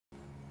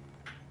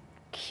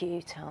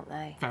cute, aren't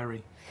they?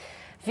 Very.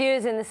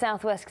 Viewers in the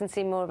southwest can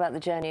see more about the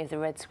journey of the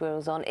red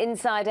squirrels on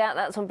Inside Out.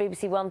 That's on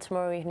BBC One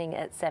tomorrow evening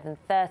at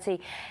 7:30.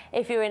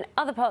 If you're in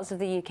other parts of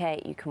the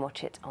UK, you can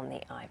watch it on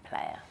the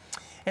iPlayer.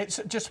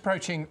 It's just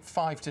approaching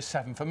 5 to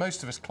 7. For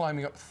most of us,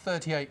 climbing up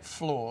 38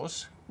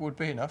 floors would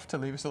be enough to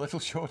leave us a little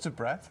short of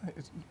breath.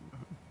 It's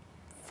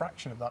a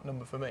fraction of that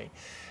number for me.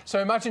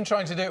 So imagine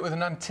trying to do it with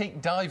an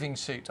antique diving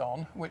suit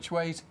on, which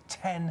weighs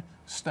 10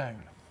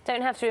 stone.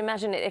 Don't have to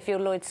imagine it if you're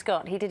Lloyd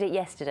Scott. He did it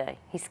yesterday.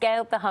 He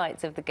scaled the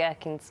heights of the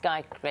Gherkin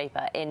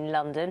skyscraper in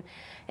London.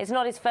 It's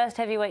not his first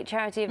heavyweight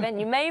charity event.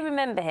 You may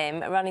remember him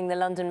running the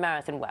London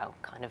Marathon, well,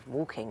 kind of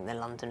walking the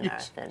London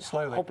Marathon,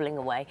 slowly, hobbling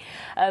away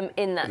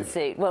in that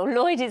suit. Well,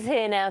 Lloyd is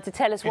here now to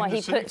tell us why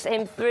he puts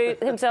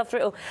himself through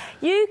it all.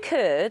 You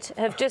could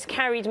have just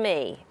carried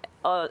me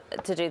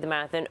to do the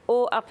marathon,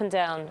 or up and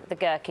down the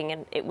Gherkin,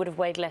 and it would have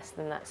weighed less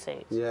than that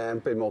suit. Yeah,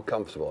 and been more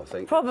comfortable, I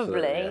think.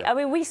 Probably. Yeah. I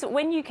mean,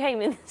 when you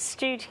came in the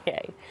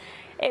studio,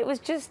 it was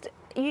just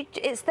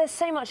there's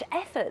so much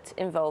effort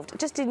involved,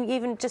 just in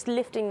even just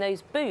lifting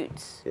those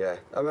boots. Yeah,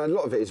 I mean, a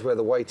lot of it is where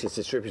the weight is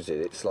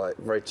distributed. It's like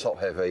very top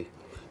heavy,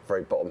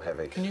 very bottom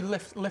heavy. Can you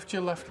lift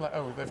your left leg?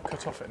 Oh, they've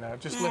cut off it now.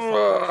 Just lift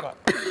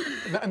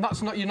that. And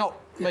that's not, you're not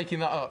making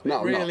that up.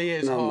 No, it really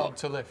is hard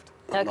to lift.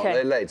 Okay. Not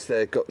their leads,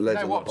 they've got leads.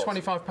 They're on what, the bottom.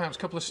 25 pounds,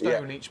 couple of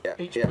stone each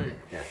boot? Yeah,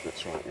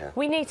 that's right, yeah.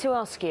 We need to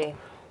ask you,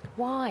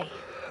 why?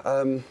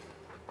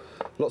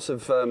 Lots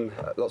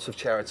of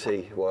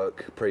charity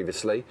work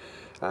previously,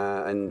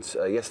 and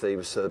yesterday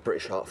was the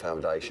British Heart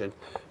Foundation,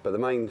 but the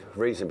main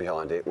reason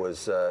behind it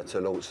was to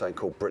launch something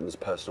called Britain's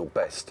Personal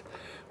Best,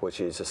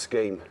 which is a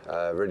scheme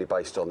really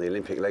based on the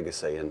Olympic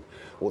legacy and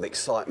all the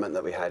excitement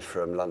that we had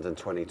from London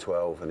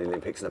 2012 and the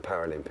Olympics and the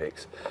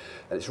Paralympics.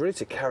 And it's really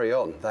to carry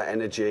on that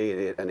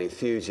energy and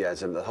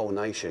enthusiasm the whole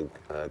nation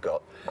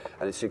got.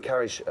 And it's to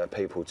encourage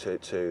people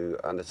to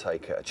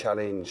undertake a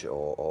challenge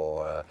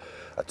or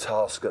a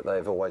task that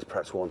they've always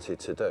perhaps wanted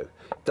to do.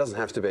 It doesn't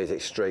have to be as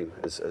extreme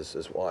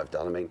as what I've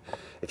done. I mean,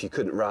 if you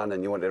couldn't run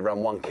and you wanted to run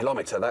 1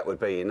 kilometre, that would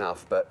be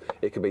enough. But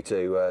it could be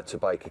to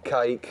bake a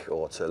cake,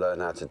 or to learn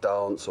how to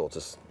dance, or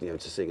to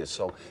sing a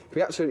song. It could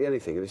be absolutely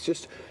anything. It's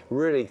just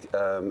really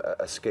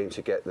a scheme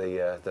to get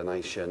the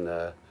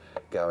nation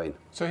going.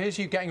 So here's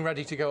you getting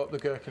ready to go up the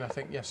Gherkin, I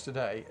think,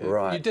 yesterday.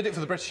 Right. You did it for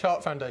the British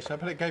Heart Foundation. I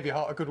bet it gave your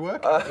heart a good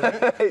workout,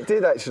 didn't it? It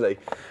did, actually.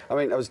 I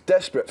mean, I was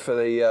desperate for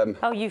the...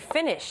 Oh, you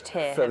finished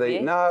here, for have the,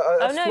 you? No,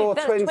 that's floor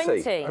that's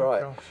 20.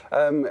 Right.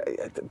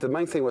 The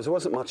main thing was there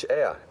wasn't much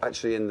air,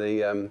 actually, in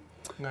the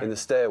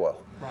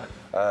stairwell. Right.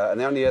 And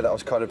the only air that I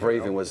was kind of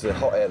breathing was the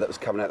hot air that was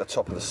coming out the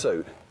top of the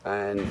suit.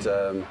 And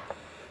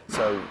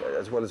so,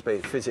 as well as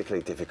being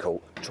physically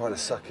difficult, trying to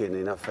suck in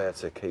enough air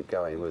to keep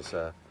going was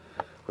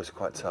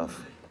quite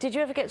tough. Did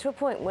you ever get to a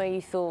point where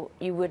you thought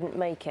you wouldn't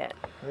make it?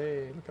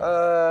 Hey,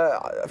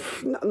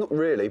 Not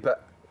really,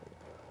 but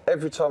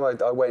every time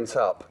I went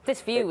up...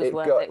 This view was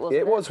worth it, wasn't it?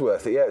 It was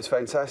worth it, yeah, it was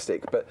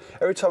fantastic. But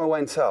every time I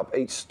went up,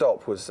 each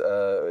stop was,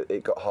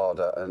 it got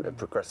harder and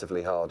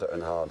progressively harder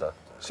and harder.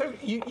 So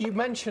you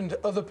mentioned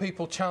other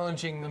people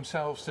challenging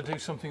themselves to do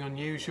something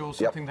unusual,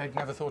 something they'd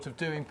never thought of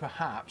doing,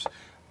 perhaps.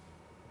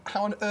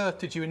 How on earth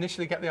did you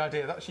initially get the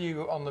idea? That's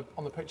you on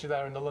the picture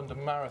there in the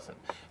London Marathon.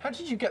 How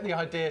did you get the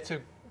idea to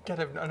get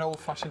an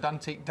old-fashioned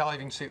antique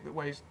diving suit that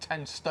weighs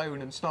 10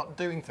 stone and start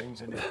doing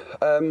things in it?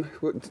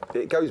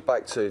 It goes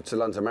back to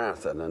London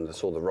Marathon, and I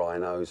saw the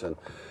rhinos, and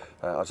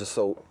I just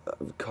thought,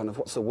 kind of,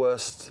 what's the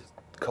worst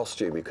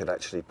costume you could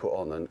actually put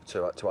on and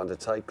to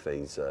undertake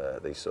these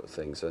sort of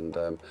things?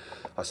 And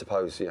I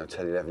suppose, 10,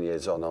 11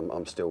 years on,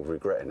 I'm still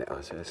regretting it.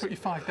 It took you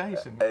 5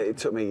 days, didn't it? It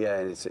took me, yeah,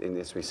 and it's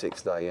my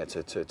 6th day,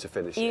 to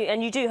finish it.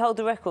 And you do hold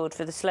the record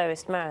for the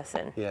slowest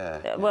marathon.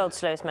 Yeah. World's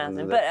slowest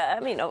marathon. But,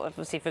 I mean,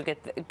 obviously for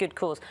a good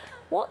cause.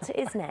 What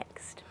is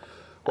next?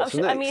 What's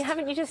next? I mean,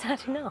 haven't you just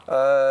had enough?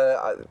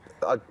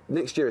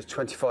 Next year is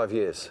 25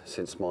 years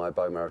since my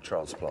bone marrow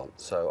transplant,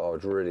 so I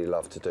would really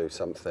love to do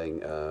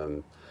something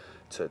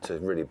to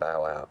really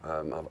bow out.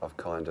 I've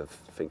kind of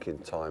thinking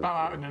time... Bow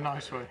out in a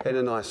nice way. In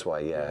a nice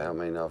way, yeah. I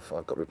mean, I've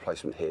got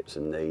replacement hips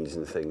and knees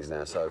and things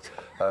now, so...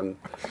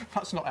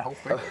 That's not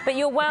healthy. But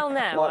you're well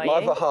now, my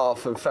other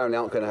half and family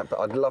aren't going to have... But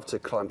I'd love to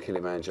climb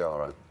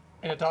Kilimanjaro.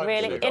 In a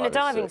diving suit? In a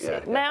diving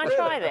suit? Yeah. May I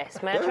try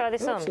this? May I try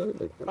this on?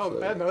 Absolutely. Oh,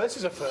 no, this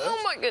is a first.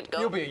 Oh, my good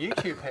God. You'll be a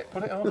YouTube hit.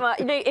 Put it on.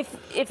 Right,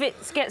 if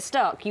it gets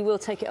stuck, you will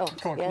take it off.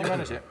 Come on, can you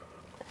manage it?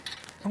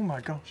 Oh,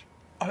 my gosh.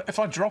 If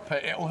I drop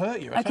it, it'll hurt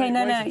you. OK,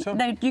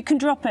 no, you can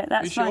drop it,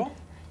 that's fine. Sure?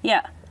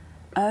 Yeah.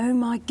 Oh,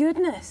 my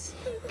goodness.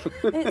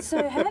 It's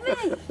so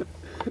heavy.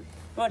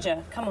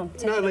 Roger, come on.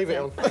 No, leave it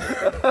on.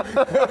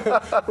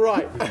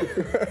 Right.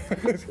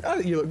 Oh,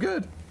 you look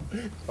good.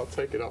 I'll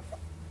take it off.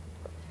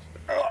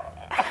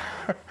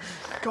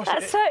 Gosh,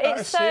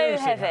 it's so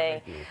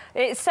heavy.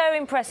 It's so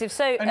impressive.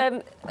 So,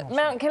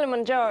 Mount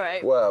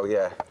Kilimanjaro... Well,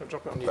 yeah.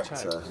 Drop it on your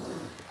toe.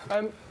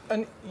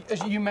 And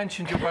as you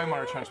mentioned your bone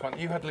marrow transplant,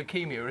 you had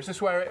leukemia. Is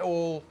this where it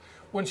all,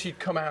 once you'd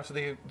come out of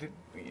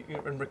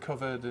and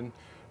recovered, and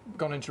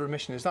gone into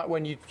remission, is that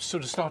when you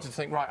sort of started to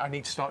think, right, I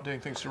need to start doing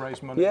things to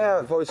raise money? Yeah,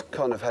 I've always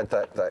kind of had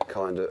that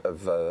kind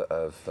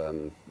of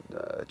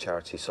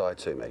charity side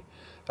to me.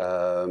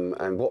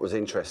 And what was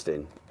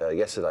interesting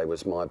yesterday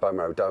was my bone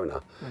marrow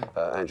donor,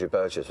 Andrew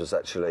Burgess, was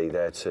actually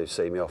there to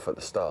see me off at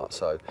the start.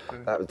 So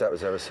that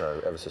was ever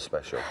so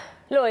special.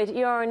 Lloyd,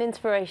 you are an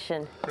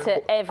inspiration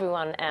to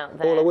everyone out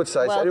there. All I would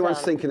say is, well anyone's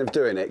done. thinking of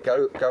doing it,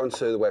 go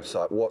onto the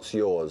website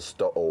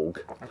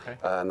whatsyours.org, Okay.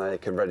 and they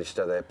can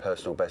register their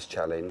personal best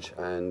challenge,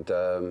 and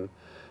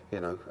you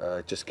know,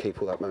 just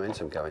keep all that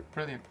momentum going.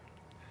 Brilliant.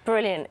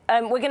 Brilliant.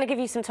 We're going to give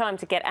you some time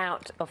to get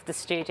out of the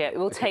studio. It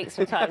will take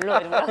some time.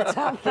 Lloyd, well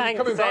done. Thanks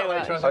Coming so back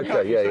much. later, I think.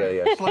 Okay,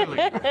 yeah.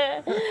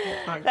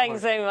 Slowly.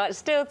 Thanks so much.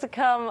 Still to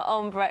come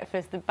on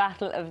Breakfast, the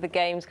battle of the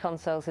games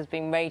consoles has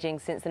been raging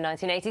since the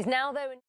 1980s. Now, though...